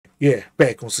Yeah,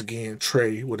 back once again,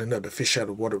 Trey, with another Fish Out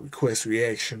of Water request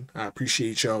reaction. I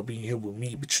appreciate y'all being here with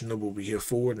me, but you know what we're here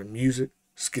for, the music.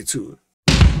 Let's get to it.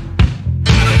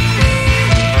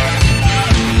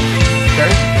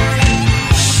 Okay.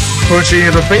 Punch you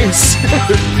in the face.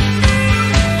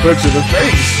 Punch you in the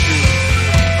face.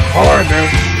 Hard now.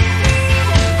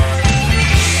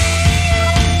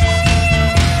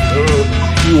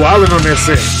 You wildin' on that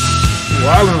set. You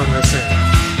wildin' on that set.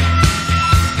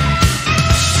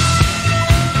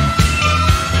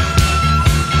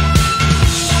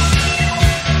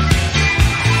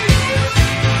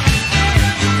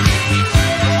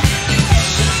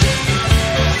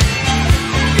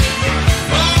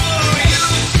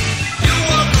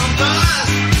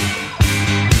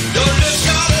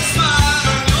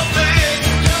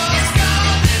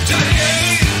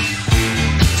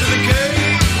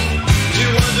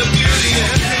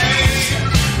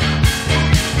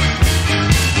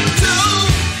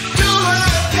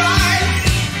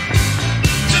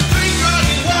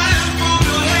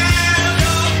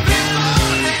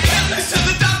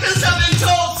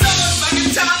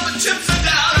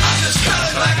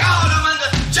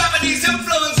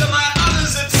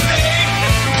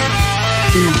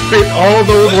 He fit all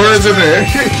those words in there.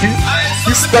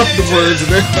 He stuffed the words in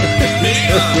there.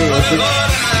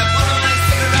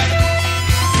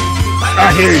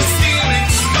 I hear you.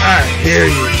 I hear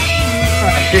you. I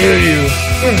hear you.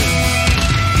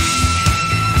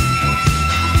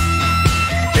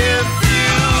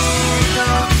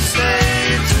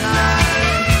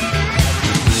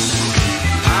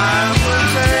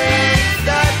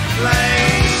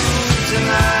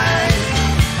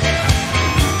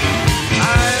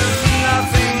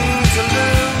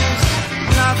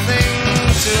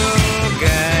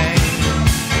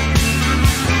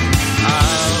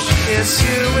 Kiss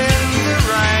you in the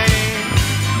rain.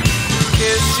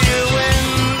 Kiss you in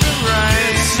the rain.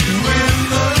 Kiss you in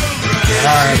the rain.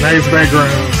 Alright, nice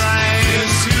background.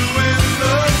 Kiss you in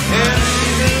the rain.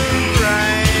 In the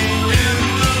rain.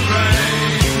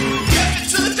 Get me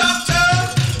to the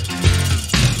doctor.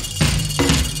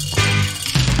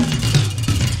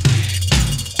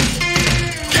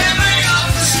 Get me off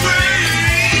the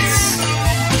streets.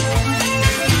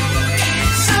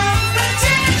 Some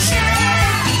protection.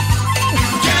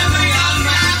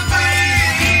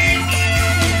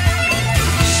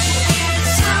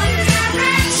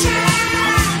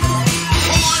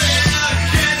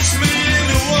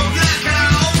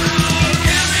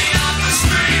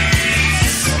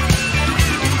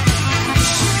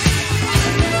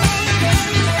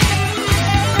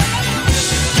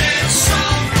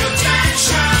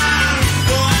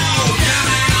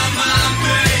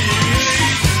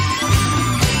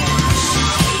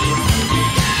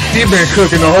 He been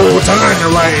cooking the whole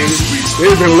time, like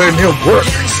they've been letting him work.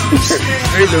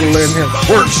 They've been letting him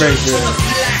work back there.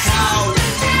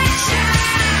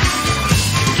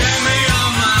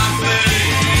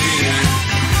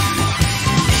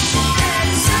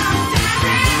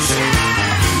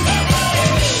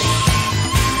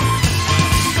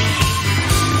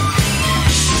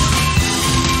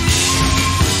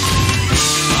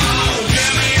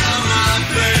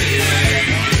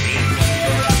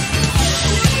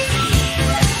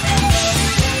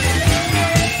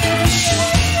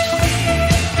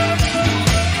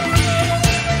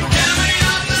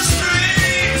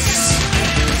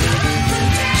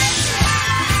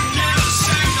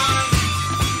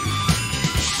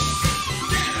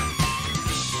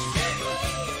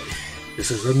 This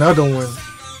is another one.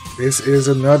 This is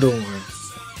another one.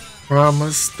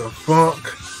 Promise, the funk,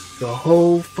 the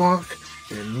whole funk,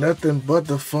 and nothing but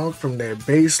the funk from that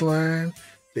bass line.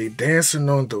 They dancing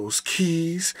on those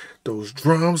keys. Those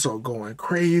drums are going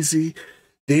crazy.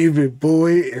 David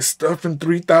Bowie is stuffing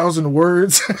 3,000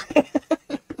 words.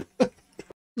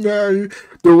 Nah,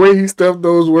 the way he stuffed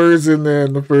those words in there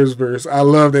in the first verse. I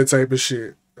love that type of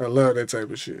shit. I love that type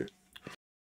of shit.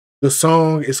 The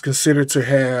song is considered to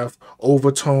have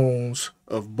overtones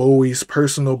of Bowie's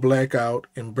personal blackout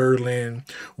in Berlin,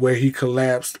 where he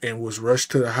collapsed and was rushed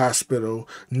to the hospital,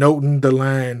 noting the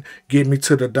line, "Get me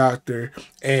to the doctor,"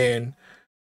 and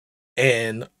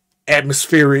an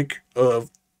atmospheric of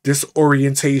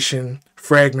disorientation,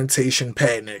 fragmentation,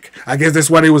 panic. I guess that's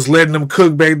why they was letting them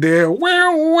cook back there. Because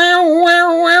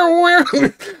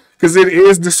it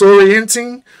is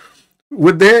disorienting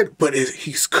with that, but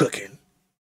he's cooking.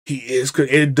 He is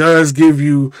cooking. It does give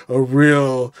you a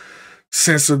real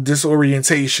sense of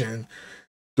disorientation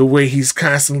the way he's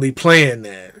constantly playing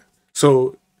that.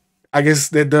 So I guess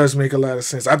that does make a lot of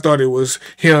sense. I thought it was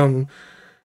him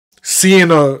seeing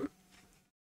a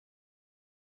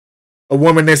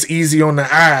woman that's easy on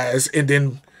the eyes and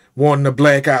then wanting to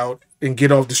black out and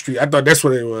get off the street. I thought that's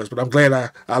what it was, but I'm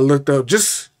glad I looked up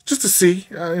just to see.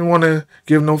 I didn't want to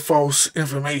give no false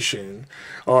information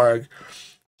or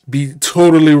be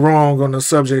totally wrong on the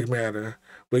subject matter.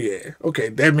 But yeah, okay,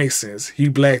 that makes sense. He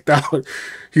blacked out.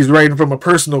 He's writing from a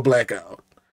personal blackout.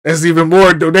 That's even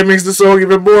more dope. That makes the song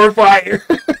even more fire.